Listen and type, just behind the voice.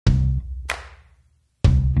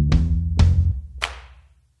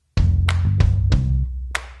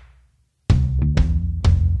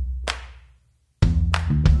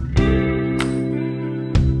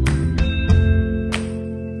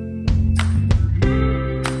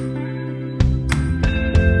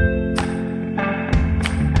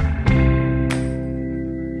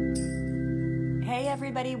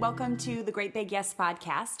welcome to the Great Big Yes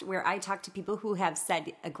podcast, where I talk to people who have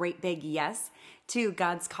said a great big yes to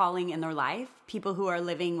God's calling in their life, people who are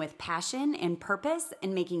living with passion and purpose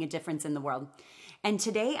and making a difference in the world. And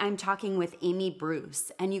today I'm talking with Amy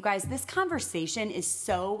Bruce. And you guys, this conversation is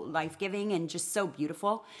so life-giving and just so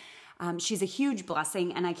beautiful. She's a huge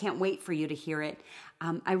blessing, and I can't wait for you to hear it.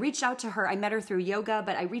 I reached out to her. I met her through yoga,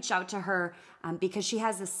 but I reached out to her because she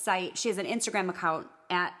has a site. She has an Instagram account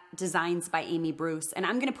at Designs by Amy Bruce, and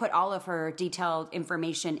I'm going to put all of her detailed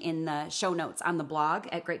information in the show notes on the blog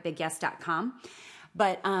at greatbigyes.com.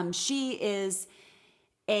 But she is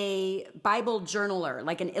a Bible journaler,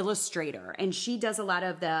 like an illustrator, and she does a lot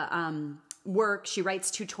of the work. She writes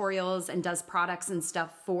tutorials and does products and stuff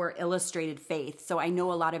for Illustrated Faith. So I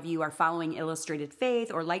know a lot of you are following Illustrated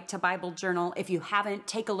Faith or like to Bible journal. If you haven't,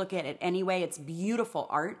 take a look at it anyway. It's beautiful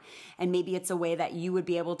art, and maybe it's a way that you would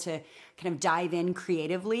be able to kind of dive in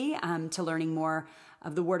creatively to learning more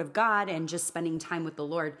of the Word of God and just spending time with the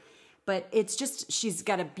Lord. But it's just, she's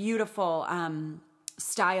got a beautiful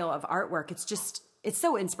style of artwork. It's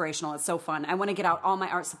so inspirational. It's so fun. I want to get out all my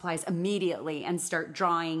art supplies immediately and start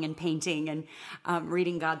drawing and painting and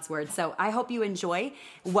reading God's Word. So I hope you enjoy.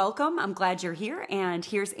 Welcome. I'm glad you're here. And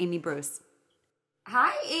here's Amy Bruce.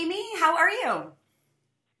 Hi, Amy. How are you?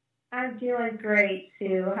 I'm doing great,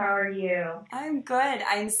 Sue. How are you? I'm good.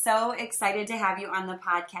 I'm so excited to have you on the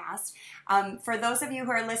podcast. For those of you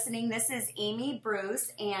who are listening, this is Amy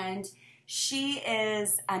Bruce, and she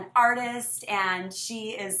is an artist, and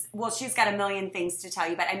she's got a million things to tell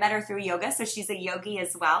you, but I met her through yoga, so she's a yogi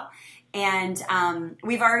as well. And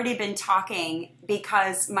we've already been talking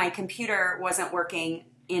because my computer wasn't working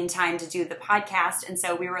in time to do the podcast, and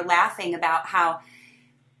so we were laughing about how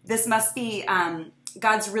this must be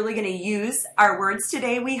God's really going to use our words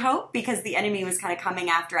today, we hope, because the enemy was kind of coming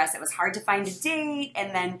after us. It was hard to find a date,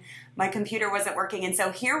 and then my computer wasn't working. And so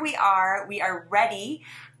here we are ready.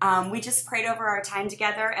 We just prayed over our time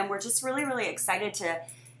together, and we're just really, really excited to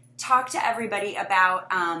talk to everybody about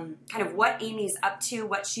kind of what Amy's up to,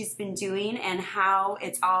 what she's been doing, and how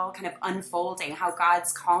it's all kind of unfolding, how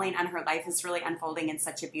God's calling on her life is really unfolding in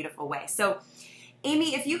such a beautiful way. So,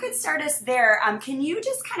 Amy, if you could start us there, can you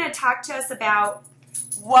just kind of talk to us about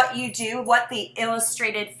what you do, what the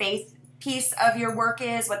Illustrated Faith piece of your work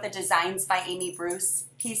is, what the Designs by Amy Bruce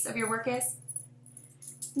piece of your work is?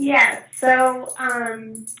 Yes, so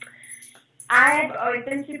I've always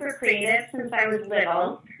been super creative since I was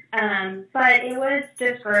little, but it was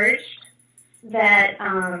discouraged that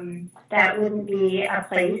that wouldn't be a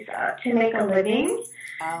place to make a living.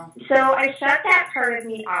 Oh. So I shut that part of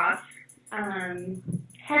me off,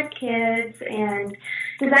 had kids, and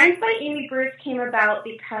Designs by Amy Bruce came about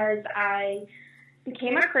because I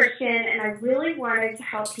became a Christian, and I really wanted to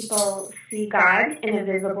help people see God in a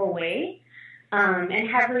visible way, and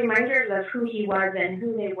have reminders of who He was and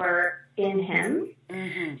who they were in Him.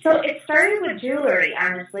 Mm-hmm. So it started with jewelry,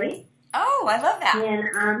 honestly. Oh, I love that.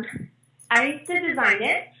 And I used to design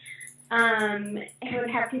it. I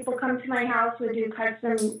would have people come to my house, would do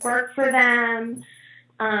custom work for them.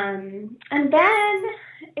 And then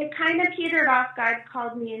it kind of petered off. God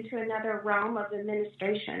called me into another realm of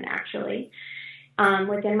administration, actually,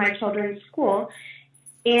 within my children's school.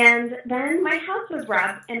 And then my house was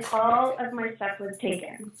robbed, and all of my stuff was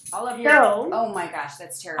taken. Oh my gosh,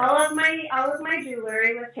 that's terrible. All of my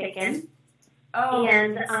jewelry was taken. Oh,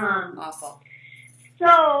 and awful.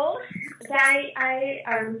 So I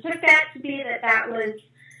took that to be that was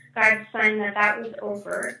God's sign that was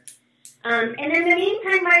over. And in the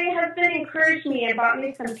meantime, my husband encouraged me and bought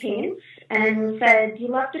me some paints and said, "You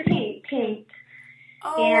love to paint, paint."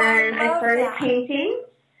 Oh, and I started that. painting,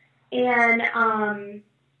 and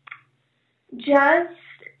just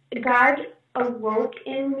God awoke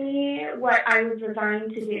in me what I was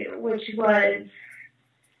designed to do, which was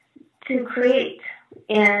to create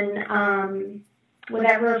in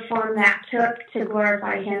whatever form that took to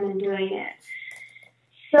glorify Him in doing it.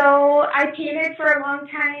 So I painted for a long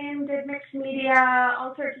time, did mixed media,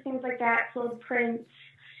 all sorts of things like that, sold prints.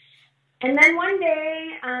 And then one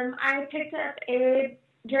day I picked up a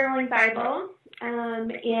journaling Bible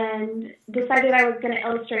and decided I was going to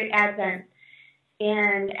illustrate Advent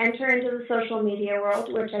and enter into the social media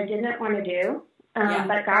world, which I didn't want to do.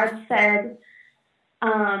 But God said,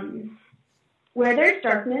 where there's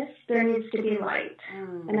darkness, there needs to be light,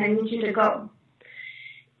 and I need you to go.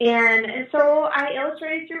 And so I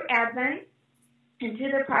illustrated through Advent, and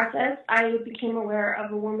through the process, I became aware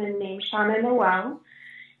of a woman named Shauna Noel,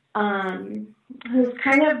 who's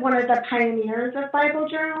kind of one of the pioneers of Bible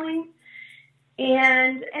journaling.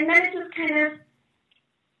 And then it just kind of,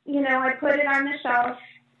 I put it on the shelf,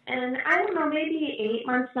 and I don't know, maybe 8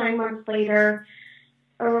 months, 9 months later,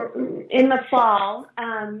 or in the fall,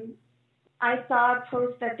 I saw a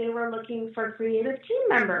post that they were looking for creative team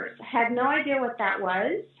members. I had no idea what that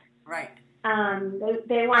was. Right.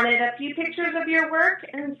 They wanted a few pictures of your work,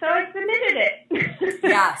 and so I submitted it.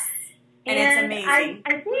 Yes. And it's amazing.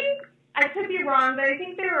 I think, I could be wrong, but I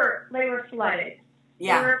think they were flooded.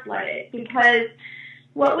 Yeah. They were flooded because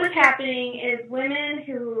what was happening is women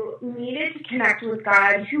who needed to connect with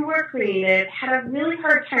God, who were creative, had a really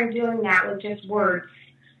hard time doing that with just words.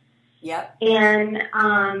 Yep. And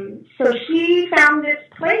so she found this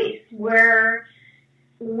place where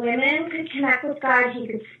women could connect with God. He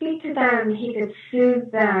could speak to them. He could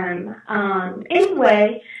soothe them.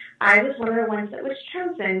 Anyway, I was one of the ones that was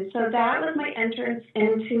chosen. So that was my entrance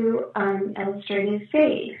into Illustrated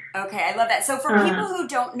Faith. Okay, I love that. So for people who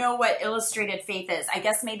don't know what Illustrated Faith is, I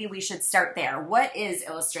guess maybe we should start there. What is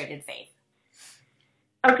Illustrated Faith?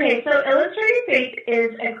 Okay, so Illustrated Faith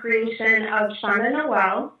is a creation of Shauna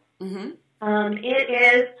Noel. Mm-hmm.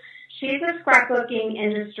 She's a scrapbooking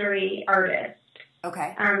industry artist.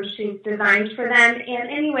 Okay. She's designed for them. And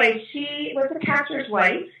anyway, she was a pastor's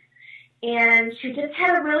wife, and she just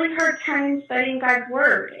had a really hard time studying God's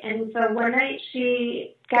Word. And so one night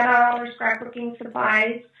she got out all her scrapbooking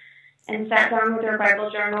supplies and sat down with her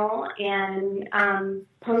Bible journal and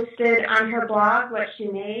posted on her blog what she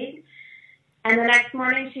made. And the next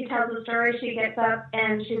morning she tells the story. She gets up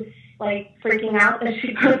and she's like freaking out that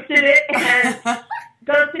she posted it and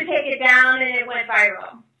goes to take it down, and it went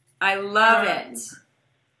viral. I love it.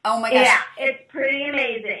 Oh my gosh. Yeah, it's pretty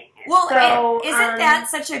amazing. Well, so, isn't that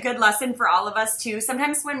such a good lesson for all of us too?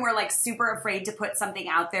 Sometimes when we're like super afraid to put something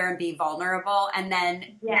out there and be vulnerable, and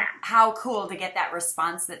then how cool to get that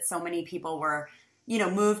response that so many people were,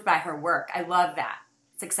 moved by her work. I love that.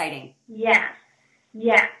 It's exciting. Yes.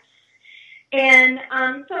 Yes. And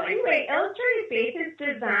so anyway, Illustrated Faith is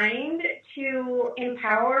designed to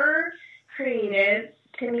empower creatives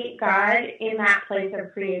to meet God in that place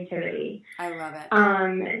of creativity. I love it.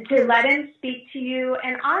 To let Him speak to you.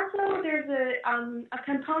 And also there's a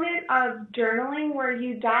component of journaling where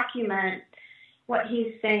you document what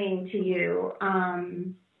He's saying to you.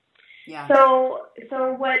 So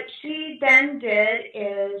what she then did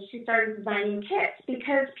is she started designing kits,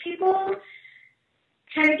 because people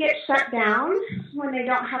kind of get shut down when they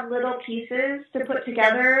don't have little pieces to put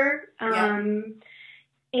together.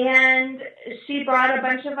 And she brought a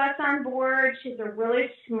bunch of us on board. She's a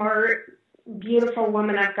really smart, beautiful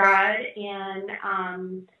woman of God.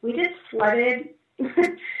 And we just flooded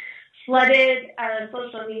social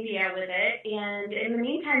media with it. And in the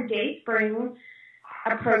meantime, Dayspring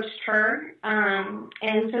approached her.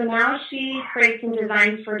 And so now she creates and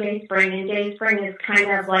designs for Dayspring. And Dayspring is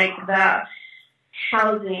kind of like the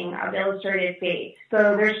housing of Illustrated Faith.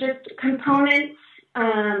 So there's just components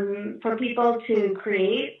for people to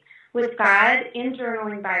create with God in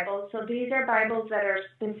journaling Bibles. So these are Bibles that are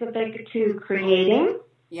specific to creating.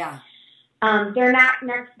 Yeah. They're not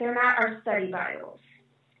our study Bibles.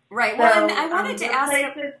 Right. Well, and I wanted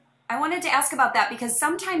to ask about that, because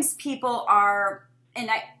sometimes people are, and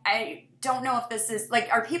I don't know if this is like,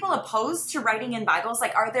 are people opposed to writing in Bibles?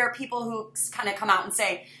 Like, are there people who kind of come out and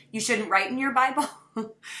say you shouldn't write in your Bible?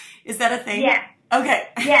 Is that a thing? Yeah. Okay.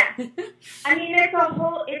 Yeah. I mean, it's a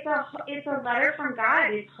letter from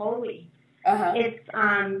God. It's holy. Uh-huh. It's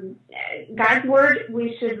God's Word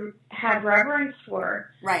we should have reverence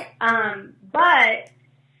for. Right. But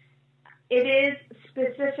it is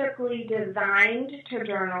specifically designed to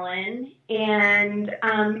journal in. And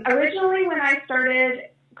originally when I started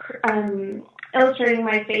illustrating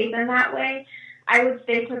my faith in that way, I would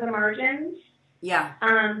stay to the margins. Yeah.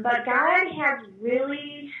 But God has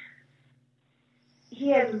really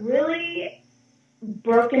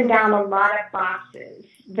broken down a lot of boxes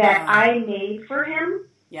that I made for Him.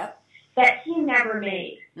 Yep. That He never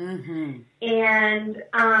made. Mm-hmm. And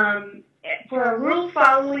for a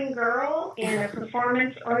rule-following girl and a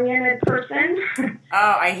performance-oriented person,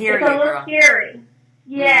 I hear it's a little scary.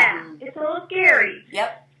 Yeah, It's a little scary.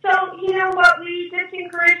 Yep. So, you know what, we just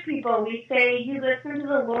encourage people. We say, you listen to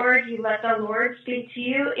the Lord, you let the Lord speak to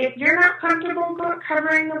you. If you're not comfortable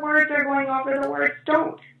covering the words or going over the words,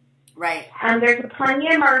 don't. Right. There's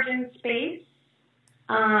plenty of margin space.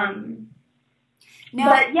 Now,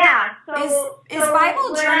 but yeah, so Bible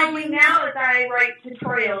what journaling I do now is I write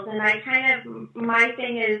tutorials, and I kind of, my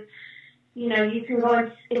thing is, you can go,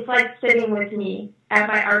 it's like sitting with me at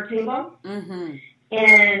my art table. Mm-hmm.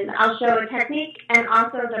 And I'll show a technique and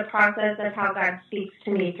also the process of how God speaks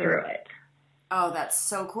to me through it. Oh, that's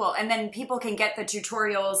so cool. And then people can get the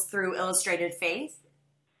tutorials through Illustrated Faith?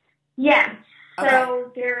 Yes.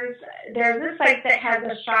 So there's a site that has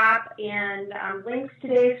a shop and links to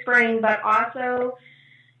Dayspring, but also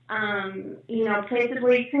places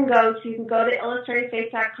where you can go. So you can go to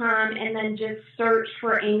illustratedfaith.com and then just search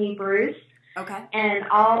for Amy Bruce. Okay. And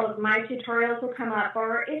all of my tutorials will come up.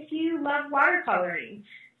 Or if you love watercoloring,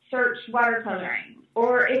 search watercoloring.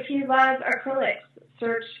 Or if you love acrylics,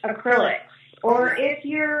 search acrylics. Or if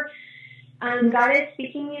you're God is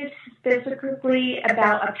speaking to you specifically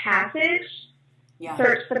about a passage,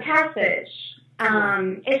 search the passage.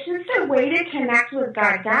 It's just a way to connect with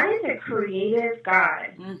God. God is a creative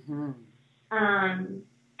God. Mm-hmm. And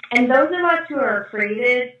those of us who are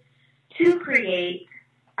created to create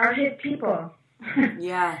are His people.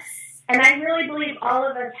 Yes. And I really believe all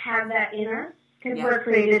of us have that in us because we're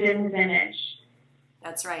created in His image.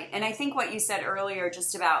 That's right. And I think what you said earlier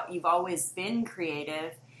just about you've always been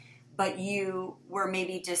creative, but you were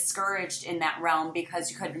maybe discouraged in that realm because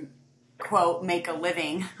you couldn't, quote, make a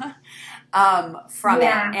living from it.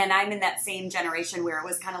 And I'm in that same generation where it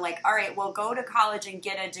was kind of like, all right, well, go to college and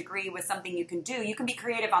get a degree with something you can do. You can be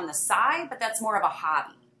creative on the side, but that's more of a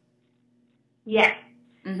hobby. Yes.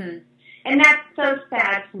 Mm-hmm. And that's so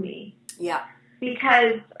sad to me. Yeah.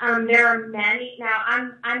 Because there are many. Now,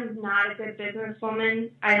 I'm not a good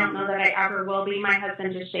businesswoman. I don't know that I ever will be. My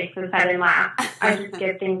husband just shakes his head and laughs. I just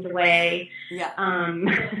give things away. Yeah. I'm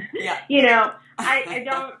not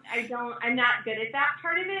good at that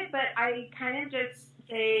part of it, but I kind of just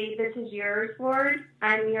say, this is yours, Lord.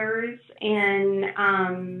 I'm yours, and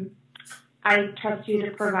I trust you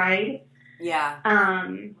to provide. Yeah.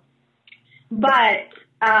 But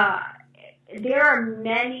there are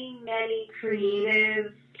many, many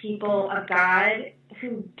creative people of God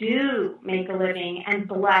who do make a living and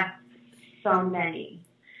bless so many.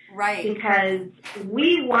 Right. Because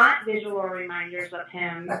we want visual reminders of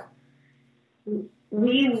Him.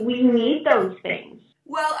 We need those things.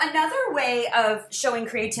 Well, another way of showing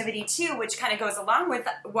creativity too, which kind of goes along with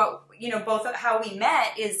what, both how we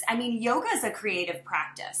met is, yoga is a creative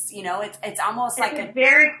practice. It's almost like a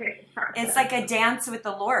very creative practice. It's like a dance with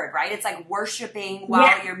the Lord, right? It's like worshiping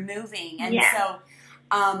while you're moving. And so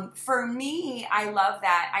for me, I love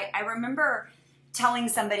that. I remember telling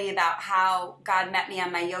somebody about how God met me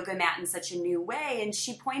on my yoga mat in such a new way. And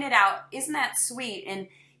she pointed out, isn't that sweet? And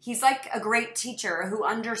He's like a great teacher who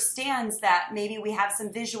understands that maybe we have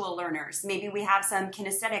some visual learners, maybe we have some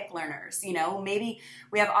kinesthetic learners, maybe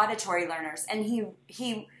we have auditory learners. And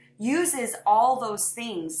he uses all those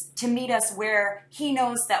things to meet us where He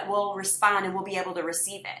knows that we'll respond and we'll be able to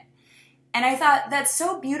receive it. And I thought that's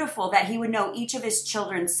so beautiful that He would know each of His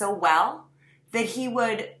children so well that He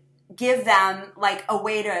would give them like a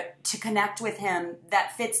way to connect with Him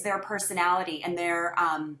that fits their personality and their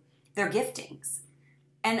giftings.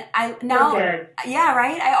 And I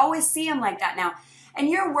always see Him like that now. And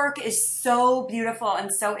your work is so beautiful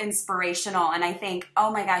and so inspirational. And I think,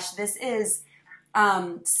 oh my gosh, this is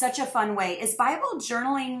such a fun way. Is Bible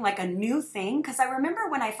journaling like a new thing? Because I remember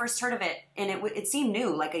when I first heard of it, and it seemed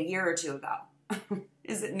new, like a year or two ago.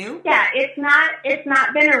 Is it new? Yeah, it's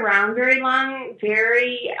not been around very long. It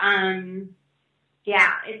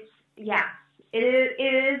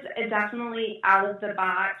is definitely out of the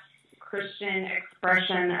box Christian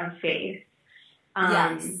expression of faith.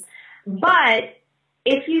 Yes. But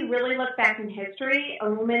if you really look back in history,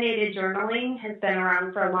 illuminated journaling has been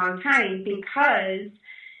around for a long time because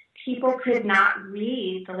people could not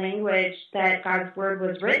read the language that God's Word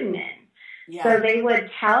was written in. Yeah. So they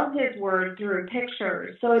would tell His Word through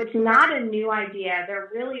pictures. So it's not a new idea. There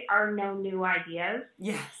really are no new ideas.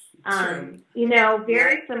 Yes.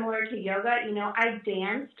 Very similar to yoga. I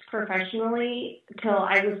danced professionally till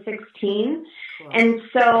I was 16. Cool. And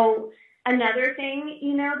so another thing,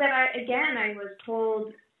 that I was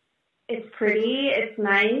told it's pretty, it's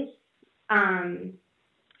nice.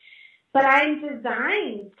 But I'm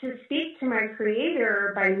designed to speak to my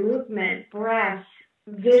Creator by movement, breath,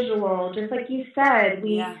 visual, just like you said.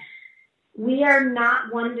 We are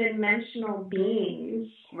not one-dimensional beings.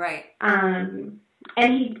 Right.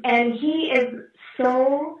 And he is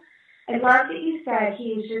so, I love that you said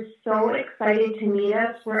he's just so excited to meet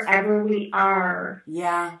us wherever we are.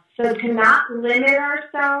 Yeah. So to not limit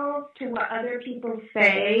ourselves to what other people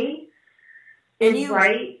say is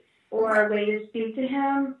right or a way to speak to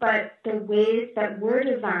Him, but the ways that we're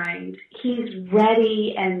designed, He's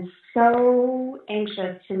ready and so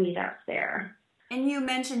anxious to meet us there. And you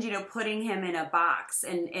mentioned, putting Him in a box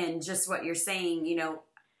and just what you're saying,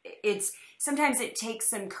 it's sometimes it takes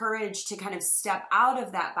some courage to kind of step out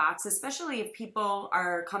of that box, especially if people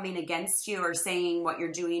are coming against you or saying what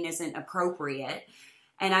you're doing isn't appropriate.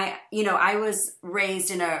 And I was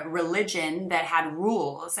raised in a religion that had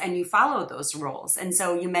rules, and you follow those rules. And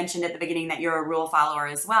so you mentioned at the beginning that you're a rule follower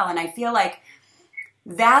as well. And I feel like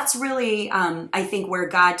that's really, I think, where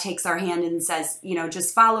God takes our hand and says,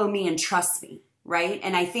 just follow me and trust me. Right.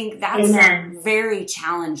 And I think that's Amen. very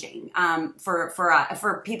challenging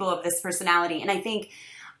for people of this personality. And I think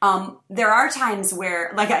there are times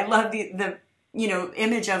where, like, I love the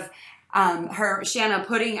image of Shanna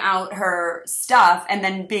putting out her stuff and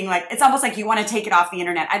then being like, it's almost like you want to take it off the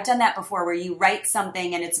internet. I've done that before, where you write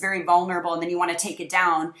something and it's very vulnerable and then you want to take it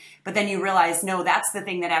down, but then you realize, no, that's the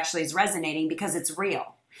thing that actually is resonating because it's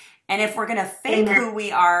real. And if we're going to fake who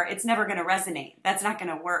we are, it's never going to resonate. That's not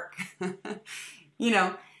going to work.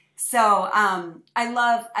 So I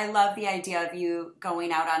love the idea of you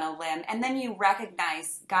going out on a limb, and then you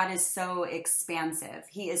recognize God is so expansive.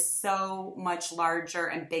 He is so much larger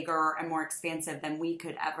and bigger and more expansive than we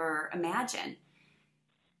could ever imagine.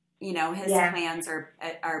 His plans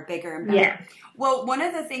are bigger and better. Yeah. Well, one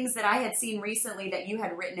of the things that I had seen recently that you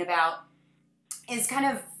had written about is kind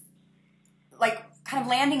of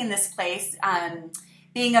landing in this place,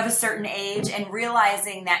 being of a certain age and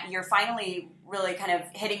realizing that you're finally really kind of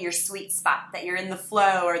hitting your sweet spot, that you're in the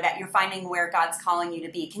flow, or that you're finding where God's calling you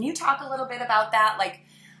to be. Can you talk a little bit about that? Like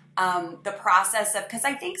the process of, because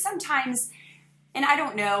I think sometimes, and I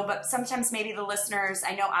don't know, but sometimes maybe the listeners,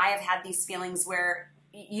 I know I have had these feelings where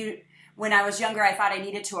when I was younger, I thought I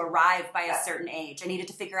needed to arrive by a certain age. I needed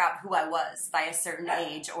to figure out who I was by a certain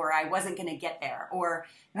age, or I wasn't going to get there, or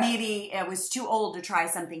maybe I was too old to try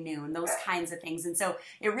something new, and those kinds of things. And so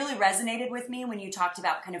it really resonated with me when you talked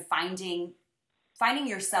about kind of finding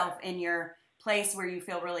yourself in your place where you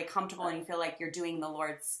feel really comfortable and you feel like you're doing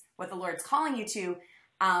what the Lord's calling you to,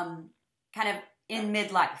 kind of in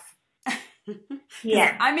midlife.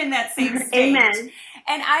 Yeah, I'm in that same stage. Amen.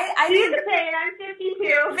 And I think I'm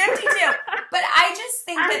 52. But I just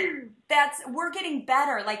think that we're getting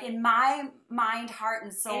better. Like in my mind, heart,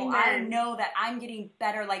 and soul, Amen. I know that I'm getting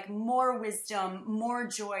better. Like more wisdom, more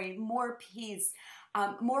joy, more peace,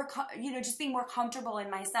 more just being more comfortable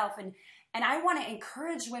in myself. And I want to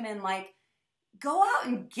encourage women, like, go out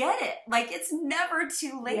and get it. Like, it's never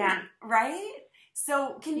too late, right?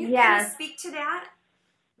 So can you kind of speak to that?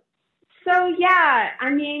 So,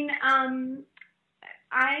 I mean, when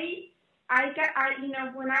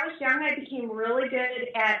I was young, I became really good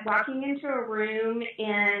at walking into a room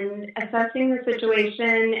and assessing the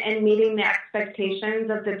situation and meeting the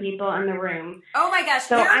expectations of the people in the room. Oh my gosh,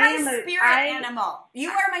 so you're my spirit animal.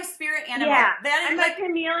 You are my spirit animal. Yeah, I'm a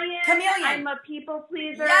chameleon. I'm a people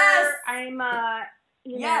pleaser. Yes. I'm a,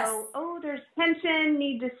 there's tension,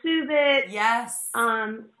 need to soothe it. Yes.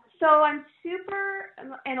 So I'm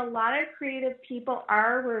and a lot of creative people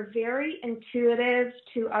we're very intuitive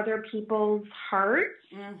to other people's hearts.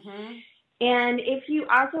 Mm-hmm. And if you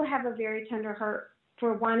also have a very tender heart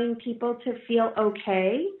for wanting people to feel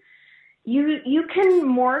okay, you can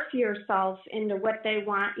morph yourself into what they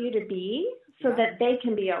want you to be so that they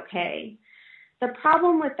can be okay. The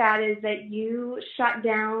problem with that is that you shut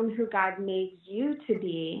down who God made you to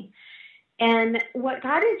be. And what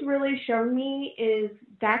God has really shown me is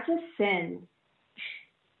that's a sin.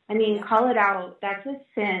 I mean, call it out. That's a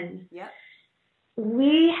sin. Yep.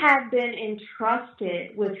 We have been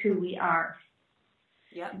entrusted with who we are.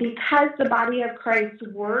 Yep. Because the body of Christ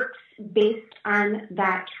works based on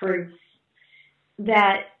that truth,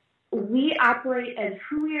 that we operate as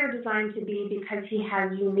who we are designed to be because He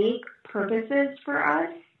has unique purposes for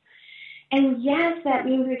us. And yes, that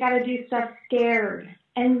means we got to do stuff scared.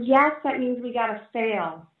 And yes, that means we got to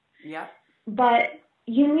fail. Yep. But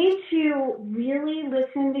you need to really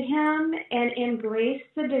listen to Him and embrace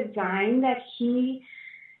the design that He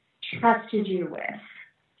trusted you with.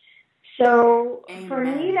 So Amen. For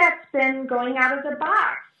me, that's been going out of the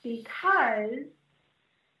box because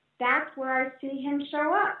that's where I see Him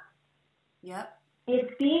show up. Yep.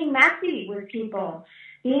 It's being messy with people,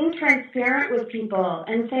 being transparent with people,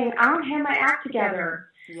 and saying, I don't have my act together.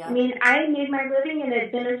 Yeah. I mean, I made my living in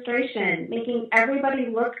administration, making everybody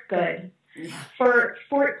look good for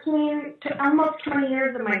 14 to almost 20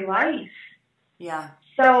 years of my life. Yeah.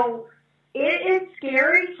 So it is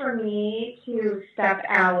scary for me to step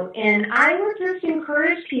out. And I would just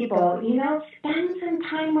encourage people, spend some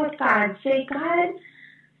time with God. Say, God,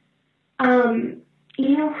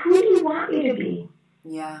 who do you want me to be?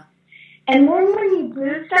 Yeah. And then when you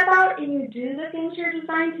do step out and you do the things you're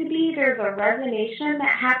designed to be, there's a resonation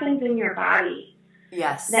that happens in your body.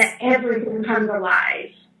 Yes. That everything comes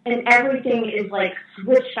alive and everything is like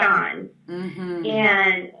switched on. Mm-hmm.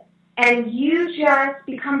 And you just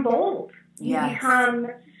become bold. You become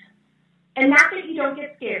and not that you don't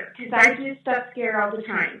get scared, because I do stuff scared all the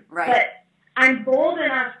time. Right. But I'm bold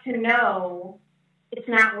enough to know it's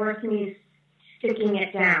not worth me sticking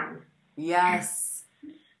it down. Yes.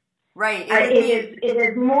 Right. It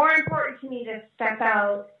is more important to me to step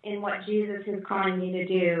out in what Jesus is calling me to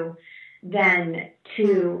do than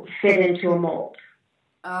to fit into a mold.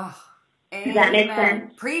 Oh, does that make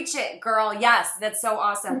sense? Preach it, girl. Yes, that's so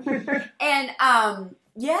awesome. And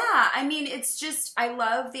yeah, I mean, it's just, I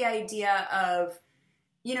love the idea of,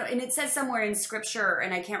 you know, and it says somewhere in scripture,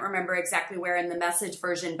 and I can't remember exactly where in the Message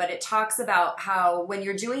version, but it talks about how when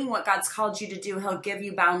you're doing what God's called you to do, he'll give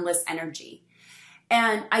you boundless energy.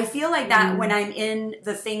 And I feel like that when I'm in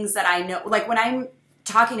the things that I know, like when I'm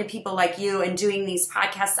talking to people like you and doing these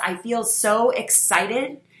podcasts, I feel so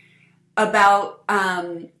excited about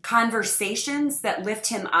conversations that lift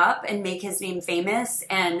him up and make his name famous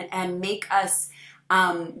and make us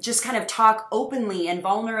just kind of talk openly and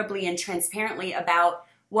vulnerably and transparently about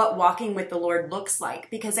what walking with the Lord looks like.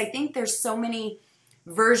 Because I think there's so many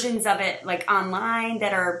versions of it, like online,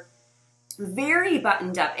 that are very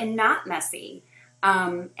buttoned up and not messy.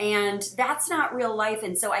 And that's not real life.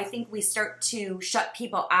 And so I think we start to shut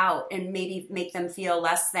people out and maybe make them feel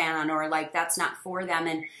less than, or like that's not for them.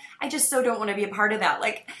 And I just so don't want to be a part of that.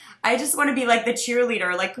 Like, I just want to be like the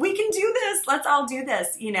cheerleader, like, we can do this. Let's all do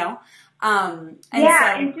this, you know? And do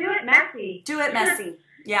it messy. Do it messy.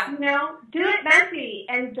 Yeah. You know, do it messy,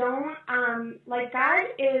 and don't, like God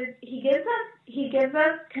he gives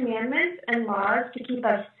us commandments and laws to keep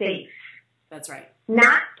us safe. That's right.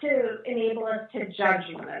 Not to enable us to judge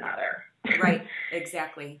one another. Right,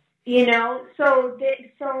 exactly. You know,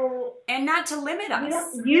 and not to limit us. We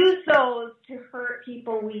don't use those to hurt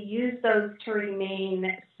people. We use those to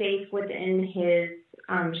remain safe within his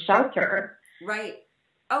shelter. Right.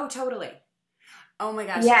 Oh, totally. Oh my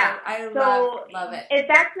gosh. Yeah. I love it. If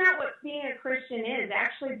that's not what being a Christian is,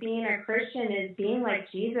 actually being a Christian is being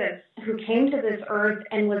like Jesus, who came to this earth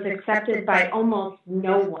and was accepted by almost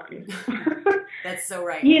no one. That's so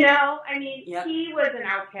right. You know, I mean, He was an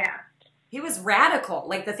outcast. He was radical,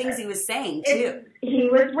 like the things he was saying, too. He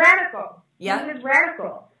was radical. Yeah. He was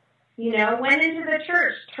radical. You know, went into the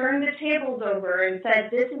church, turned the tables over, and said,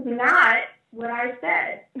 this is not what I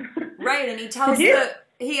said. Right, and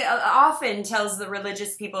he often tells the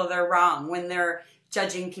religious people they're wrong when they're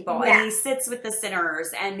judging people. Yeah. And he sits with the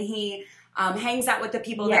sinners, and he hangs out with the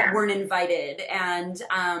people that weren't invited. And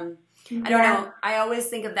I don't know, I always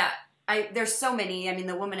think of that. There's so many. I mean,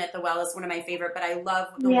 the woman at the well is one of my favorite, but I love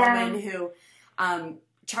the woman who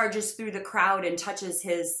charges through the crowd and touches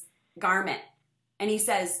his garment. And he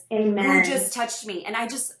says, Amen. Who just touched me? And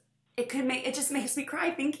it just makes me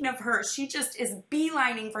cry thinking of her. She just is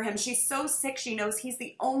beelining for him. She's so sick. She knows he's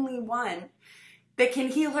the only one that can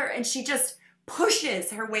heal her. And she just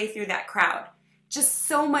pushes her way through that crowd. Just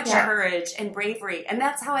so much courage and bravery. And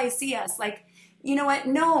that's how I see us. Like, you know what?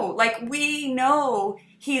 No, like we know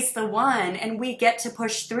he's the one, and we get to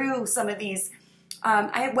push through some of these,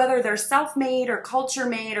 whether they're self-made or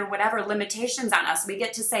culture-made or whatever limitations on us. We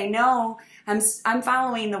get to say, no, I'm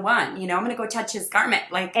following the one. You know, I'm going to go touch his garment.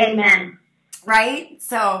 Like, amen. Right?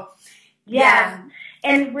 So, yeah.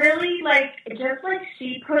 And really, like, just like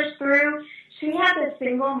she pushed through, she had the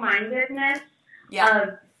single-mindedness of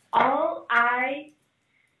all I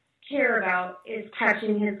care about is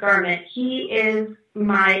touching his garment. He is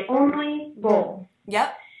my only goal.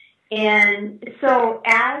 Yep. And so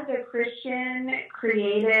as a Christian,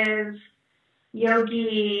 creative,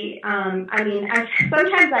 yogi,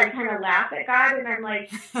 sometimes I kind of laugh at God, and I'm like,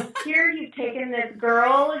 here you've taken this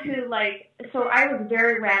girl who, like, so I was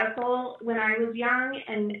very radical when I was young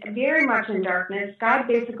and very much in darkness. God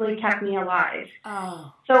basically kept me alive.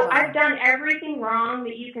 Oh. So I've done everything wrong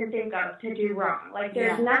that you can think of to do wrong. Like,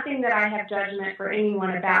 there's nothing that I have judgment for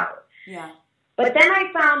anyone about. Yeah. But then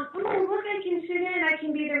I found, look, I can fit in. I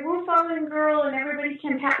can be the rule-following girl, and everybody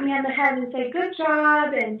can pat me on the head and say, good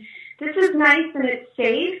job, and this is nice, and it's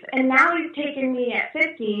safe. And now he's taken me at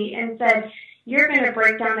 50 and said, you're going to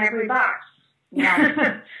break down every box.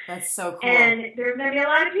 Yeah, that's so cool. And there's going to be a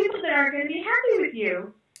lot of people that aren't going to be happy with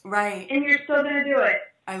you. Right. And you're still going to do it.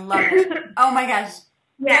 I love it. Oh, my gosh.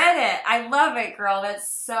 Get it. I love it, girl.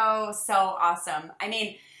 That's so, so awesome. I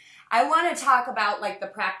mean, I want to talk about like the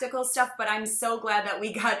practical stuff, but I'm so glad that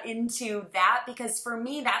we got into that, because for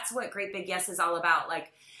me, that's what Great Big Yes is all about.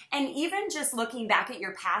 Like, and even just looking back at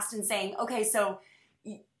your past and saying, okay, so,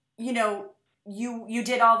 you know, you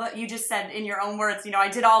did you just said in your own words, you know, I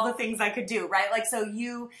did all the things I could do, right? Like, so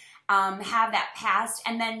you have that past,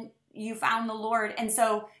 and then you found the Lord. And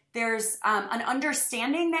so there's an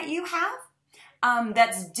understanding that you have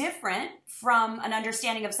that's different from an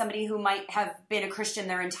understanding of somebody who might have been a Christian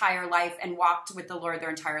their entire life and walked with the Lord their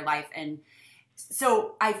entire life. And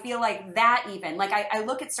so I feel like that even, like I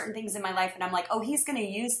look at certain things in my life and I'm like, oh, he's going to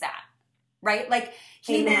use that, right? Like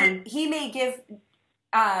he may give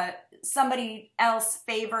somebody else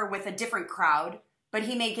favor with a different crowd, but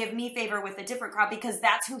he may give me favor with a different crowd because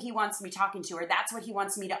that's who he wants me talking to, or that's what he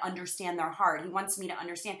wants me to understand their heart. He wants me to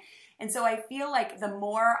understand. And so I feel like the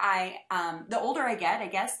more the older I get, I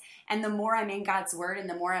guess, and the more I'm in God's word and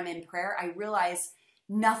the more I'm in prayer, I realize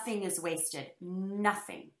nothing is wasted.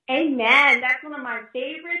 Nothing. Amen. That's one of my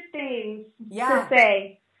favorite things to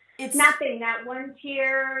say. It's nothing, not one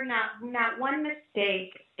tear, not one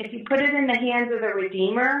mistake. If you put it in the hands of the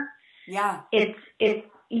Redeemer, it's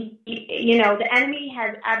the enemy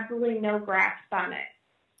has absolutely no grasp on it.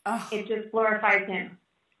 Oh. It just glorifies him.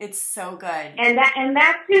 It's so good. And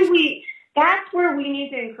that's where we need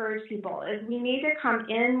to encourage people, is we need to come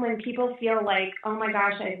in when people feel like, oh my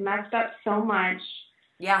gosh, I've messed up so much.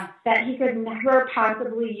 Yeah. That he could never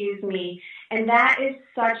possibly use me. And that is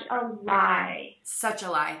such a lie. Such a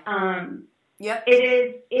lie. Yep.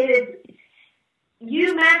 It is.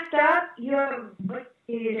 You messed up, you have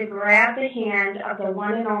to grab the hand of the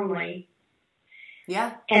one and only.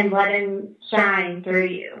 Yeah. And let him shine through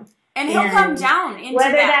you. And he'll come down into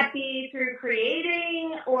whether that be through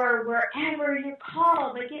creating or wherever you're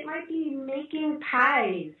called. Like, it might be making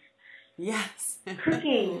pies. Yes.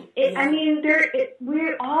 Cooking. I mean,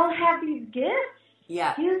 we all have these gifts.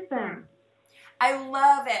 Yeah. Use them. I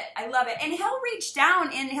love it. I love it. And he'll reach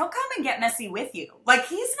down and he'll come and get messy with you. Like,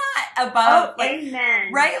 he's not above.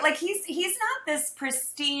 Amen. Right? Like, he's not this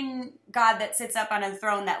pristine God that sits up on a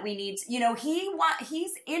throne that we need.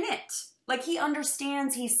 He's in it. Like, he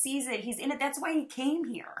understands, he sees it, he's in it. That's why he came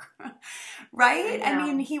here. Right? I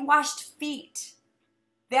mean, he washed feet.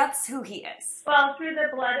 That's who he is. Well, through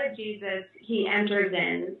the blood of Jesus, he enters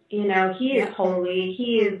in. He is holy.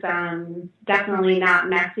 He is definitely not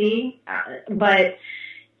messy. But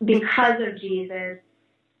because of Jesus,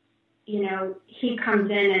 he comes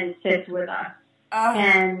in and sits with us.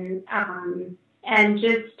 And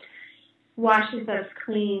just washes us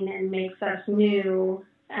clean and makes us new.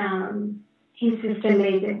 He's just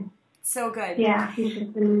amazing. So good. Yeah, he's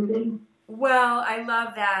just amazing. Well, I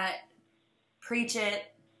love that. Preach it.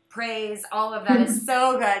 Praise, all of that is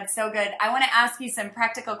so good, so good. I want to ask you some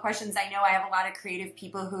practical questions. I know I have a lot of creative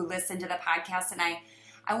people who listen to the podcast, and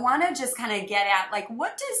I want to just kind of get at, like,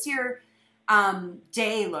 what does your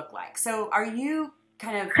day look like? So are you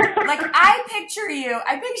kind of, like, I picture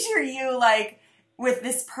you, like, with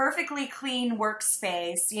this perfectly clean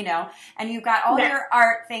workspace, and you've got all your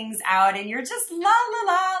art things out, and you're just la, la,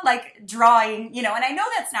 la, like, drawing, and I know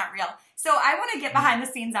that's not real. So I want to get behind the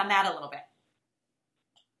scenes on that a little bit.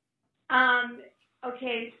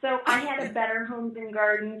 Okay, so I had a Better Homes and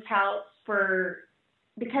Gardens house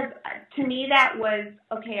because to me that was,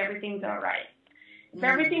 okay, everything's all right. If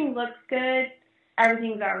everything looks good,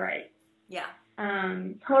 everything's all right. Yeah.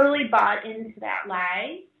 Totally bought into that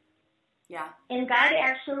lie. Yeah. And God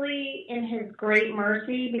actually, in his great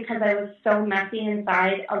mercy, because I was so messy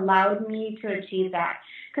inside, allowed me to achieve that.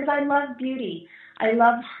 Because I love beauty. I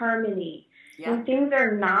love harmony. Yeah. When things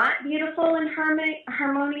are not beautiful and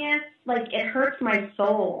harmonious, like, it hurts my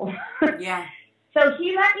soul. Yeah. So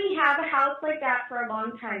he let me have a house like that for a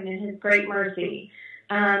long time in his great mercy.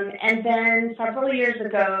 And then several years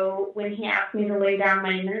ago, when he asked me to lay down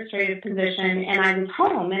my administrative position, and I was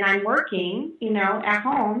home and I'm working, at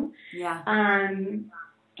home. Yeah.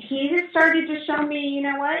 He just started to show me, you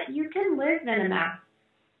know what, you can live in a mess.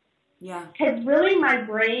 Yeah. Because really, my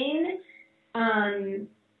brain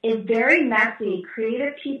is very messy.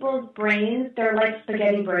 Creative people's brains, they're like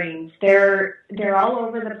spaghetti brains. They're all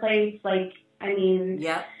over the place. Like, I mean,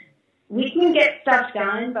 yeah. We can get stuff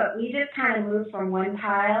done, but we just kind of move from one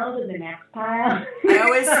pile to the next pile. I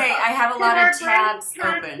always say I have a lot of tabs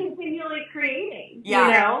open. Continually creating,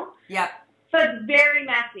 Yeah. Yep. So it's very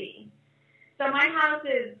messy. So my house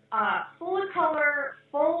is full of color,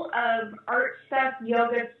 full of art stuff,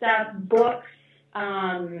 yoga stuff, books,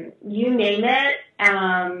 you name it.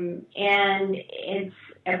 And it's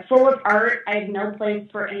full of art. I have no place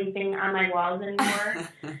for anything on my walls anymore.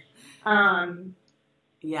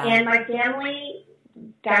 Yeah. And my family,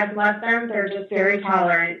 God bless them, they're just very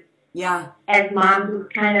tolerant. Yeah. As mom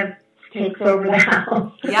kind of takes over the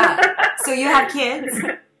house. Yeah. So you have kids?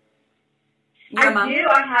 I do.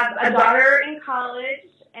 I have a daughter in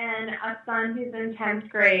college and a son who's in 10th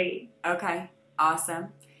grade. Okay. Awesome.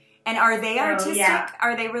 And are they artistic? Yeah.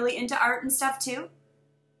 Are they really into art and stuff too?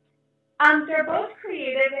 They're both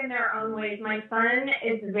creative in their own ways. My son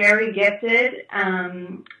is very gifted,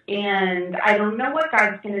 and I don't know what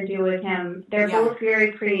God's going to do with him. They're both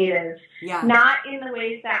very creative. Yeah. Not in the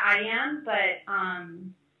ways that I am, but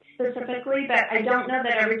specifically, but I don't know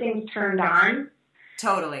that everything's turned on.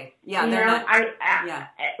 Totally. Yeah. You they're know, not.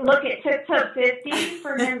 Look, it took till 50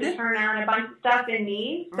 for him to turn on a bunch of stuff in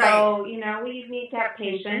me. So, right. you know, we need to have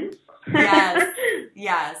patience. Yes.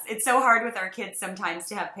 Yes. It's so hard with our kids sometimes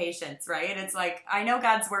to have patience, right? It's like, I know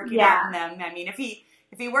God's working out in them. I mean, if he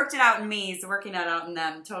worked it out in me, he's working it out in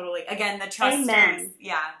them. Totally. Again, the trust. Amen. Piece.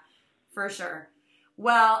 Yeah, for sure.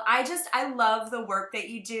 Well, I love the work that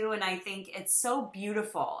you do, and I think it's so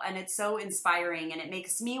beautiful and it's so inspiring, and it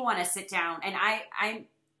makes me want to sit down. And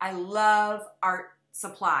I love art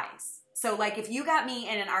supplies. So like if you got me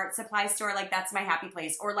in an art supply store, like that's my happy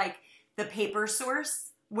place. Or like the Paper Source,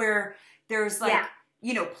 where there's like,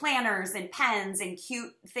 you know, planners and pens and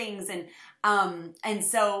cute things. And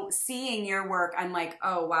so seeing your work, I'm like,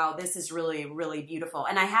 oh wow, this is really, really beautiful.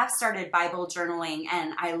 And I have started Bible journaling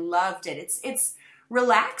and I loved it. It's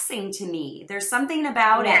relaxing to me. There's something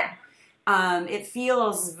about it. It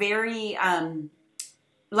feels very,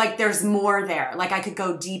 like there's more there. Like I could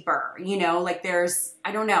go deeper, you know, like there's,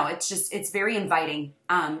 I don't know. It's very inviting,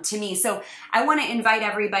 to me. So I want to invite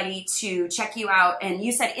everybody to check you out. And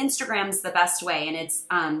you said Instagram's the best way, and it's,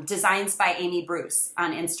 Designs by Amy Bruce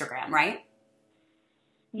on Instagram, right?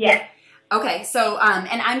 Yes. Okay. So,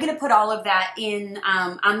 and I'm going to put all of that in,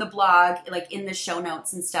 on the blog, like in the show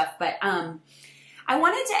notes and stuff. But, I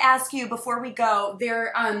wanted to ask you before we go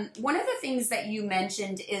there, one of the things that you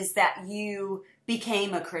mentioned is that you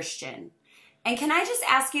became a Christian. And can I just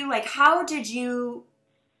ask you, like, how did you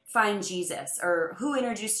find Jesus, or who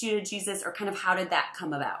introduced you to Jesus, or kind of how did that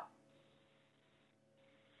come about?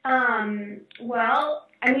 Well,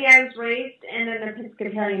 I mean, I was raised in an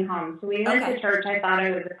Episcopalian home, so we went to church. I thought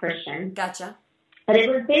I was a Christian. Gotcha. But it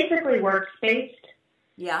was basically works-based.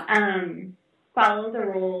 Yeah. Follow the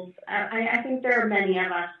rules. I think there are many of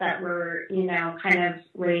us that were, you know, kind of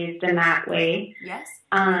raised in that way. Yes.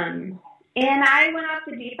 And I went off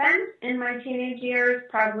the deep end in my teenage years,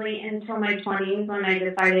 probably until my 20s, when I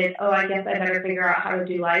decided, I guess I better figure out how to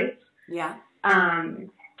do life. Yeah. And,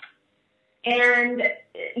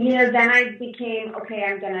 you know, then I became, I'm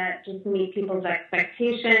going to just meet people's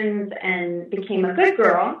expectations, and became a good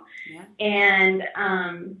girl. Yeah.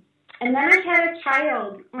 And then I had a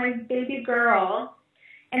child, my baby girl,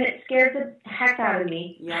 and it scared the heck out of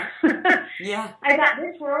me. Yeah. Yeah. I thought,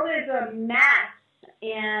 this world is a mess.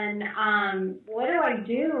 And what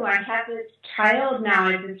do? I have this child now.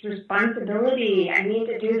 I have this responsibility. I need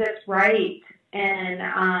to do this right. And,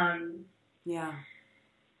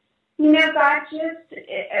 you know, God just,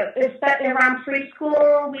 around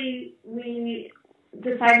preschool, we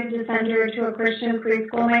decided to send her to a Christian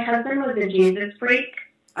preschool. My husband was a Jesus freak.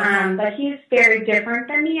 But he's very different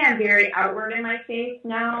than me. I'm very outward in my faith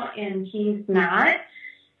now, and he's not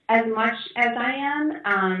as much as I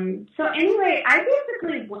am. So anyway,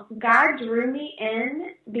 God drew me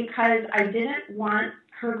in because I didn't want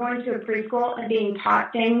her going to a preschool and being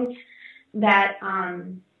taught things that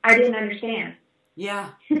I didn't understand. Yeah.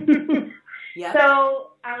 Yeah.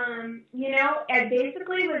 So, you know, I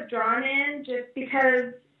basically was drawn in just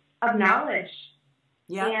because of knowledge.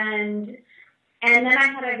 Yeah. And then I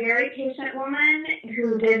had a very patient woman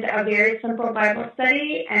who did a very simple Bible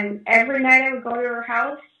study, and every night I would go to her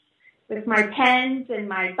house with my pens and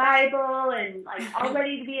my Bible and like all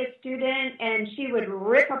ready to be a student, and she would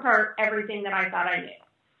rip apart everything that I thought I knew.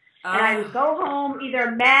 And I would go home either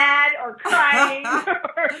mad or crying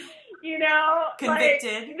or, you know,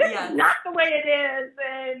 convicted. Like, this is not the way it is.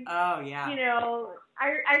 And, you know,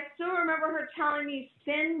 I still remember her telling me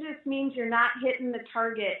sin just means you're not hitting the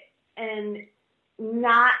target, and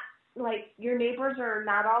not like your neighbors are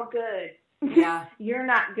not all good. Yeah. You're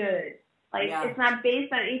not good. Like it's not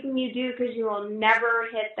based on anything you do, because you will never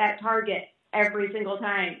hit that target every single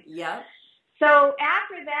time. Yeah. So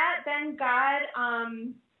after that, then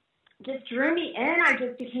God just drew me in. I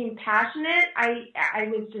just became passionate. I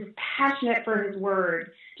was just passionate for His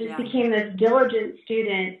Word. Just became this diligent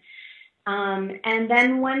student. And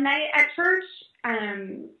then one night at church,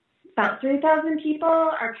 about 3,000 people,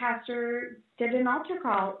 our pastor did an altar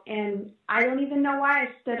call, and I don't even know why. I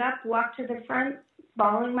stood up, walked to the front,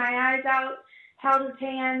 bawling my eyes out, held his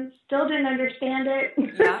hand, still didn't understand it.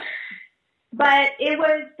 Yeah. But it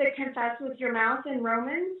was the confess with your mouth in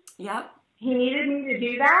Romans. Yep. He needed me to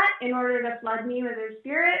do that in order to flood me with His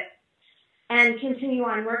Spirit and continue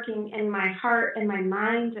on working in my heart and my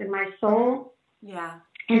mind and my soul. Yeah.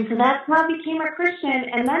 And so that's how I became a Christian.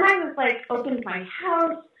 And then I was like, opened my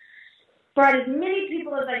house, brought as many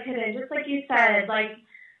people as I could in, just like you said. Like,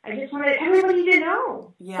 I just wanted everybody to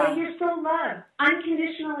know that you're so loved,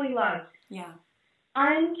 unconditionally loved. Yeah.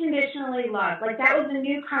 Unconditionally loved. Like, that was a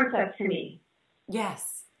new concept to me.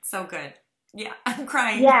 Yes. So good. Yeah. I'm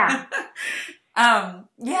crying. Yeah.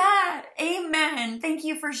 Yeah. Amen. Thank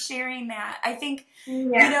you for sharing that. I think, you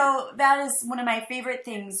know, that is one of my favorite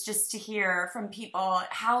things, just to hear from people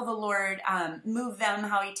how the Lord moved them,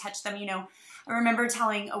 how he touched them. You know, I remember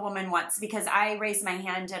telling a woman once, because I raised my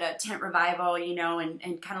hand at a tent revival, you know, and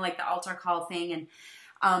kind of like the altar call thing. And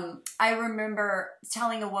I remember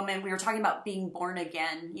telling a woman, we were talking about being born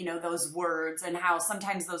again, you know, those words, and how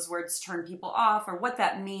sometimes those words turn people off, or what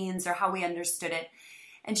that means, or how we understood it.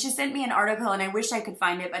 And she sent me an article, and I wish I could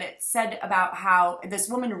find it, but it said about how this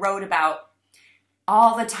woman wrote about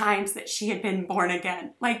all the times that she had been born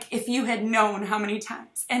again. Like, if you had known how many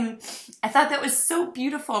times. And I thought that was so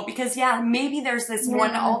beautiful, because maybe there's this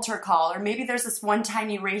one altar call, or maybe there's this one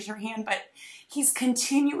time you raise your hand, but he's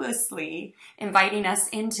continuously inviting us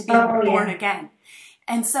into being born again.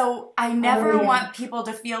 And so I never want people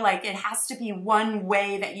to feel like it has to be one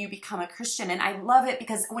way that you become a Christian. And I love it,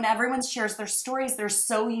 because when everyone shares their stories, they're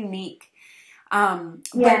so unique.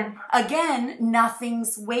 But again,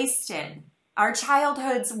 nothing's wasted. Our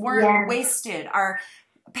childhoods weren't wasted. Our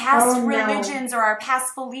past religions or our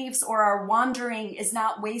past beliefs or our wandering is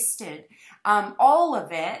not wasted. All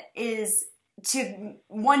of it is to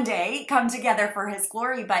one day come together for his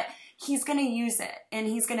glory, but he's going to use it, and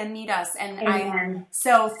he's going to meet us. And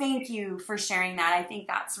so thank you for sharing that. I think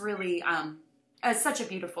that's really such a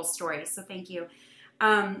beautiful story. So thank you.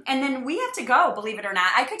 And then we have to go, believe it or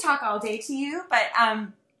not. I could talk all day to you, but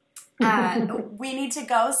we need to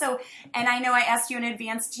go. So, and I know I asked you in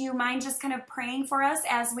advance, do you mind just kind of praying for us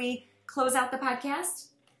as we close out the podcast?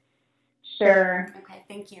 Sure. Okay,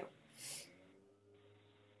 thank you.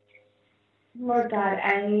 Lord God,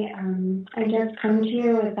 I just come to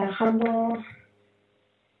you with a humble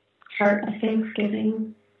heart of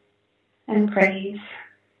thanksgiving and praise.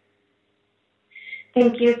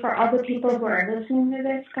 Thank you for all the people who are listening to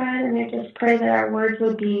this, God, and I just pray that our words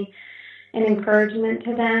would be an encouragement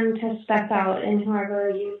to them to step out in whoever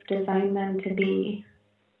you've designed them to be,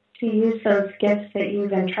 to use those gifts that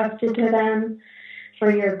you've entrusted to them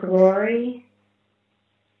for your glory,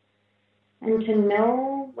 and to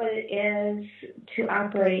know what it is to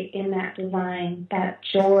operate in that design, that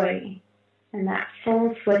joy, and that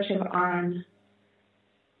full switch of on.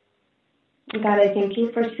 God, I thank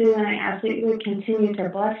you for Sue, and I ask that you would continue to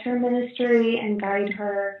bless her ministry and guide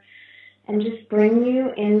her, and just bring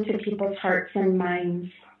you into people's hearts and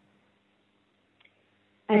minds.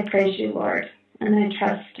 I praise you, Lord, and I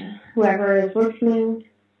trust whoever is listening,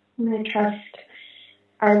 and I trust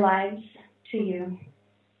our lives to you.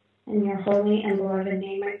 In your holy and beloved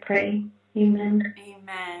name I pray. Amen.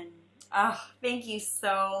 Amen. Oh, thank you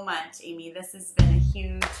so much, Amy. This has been a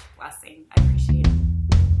huge blessing. I appreciate it.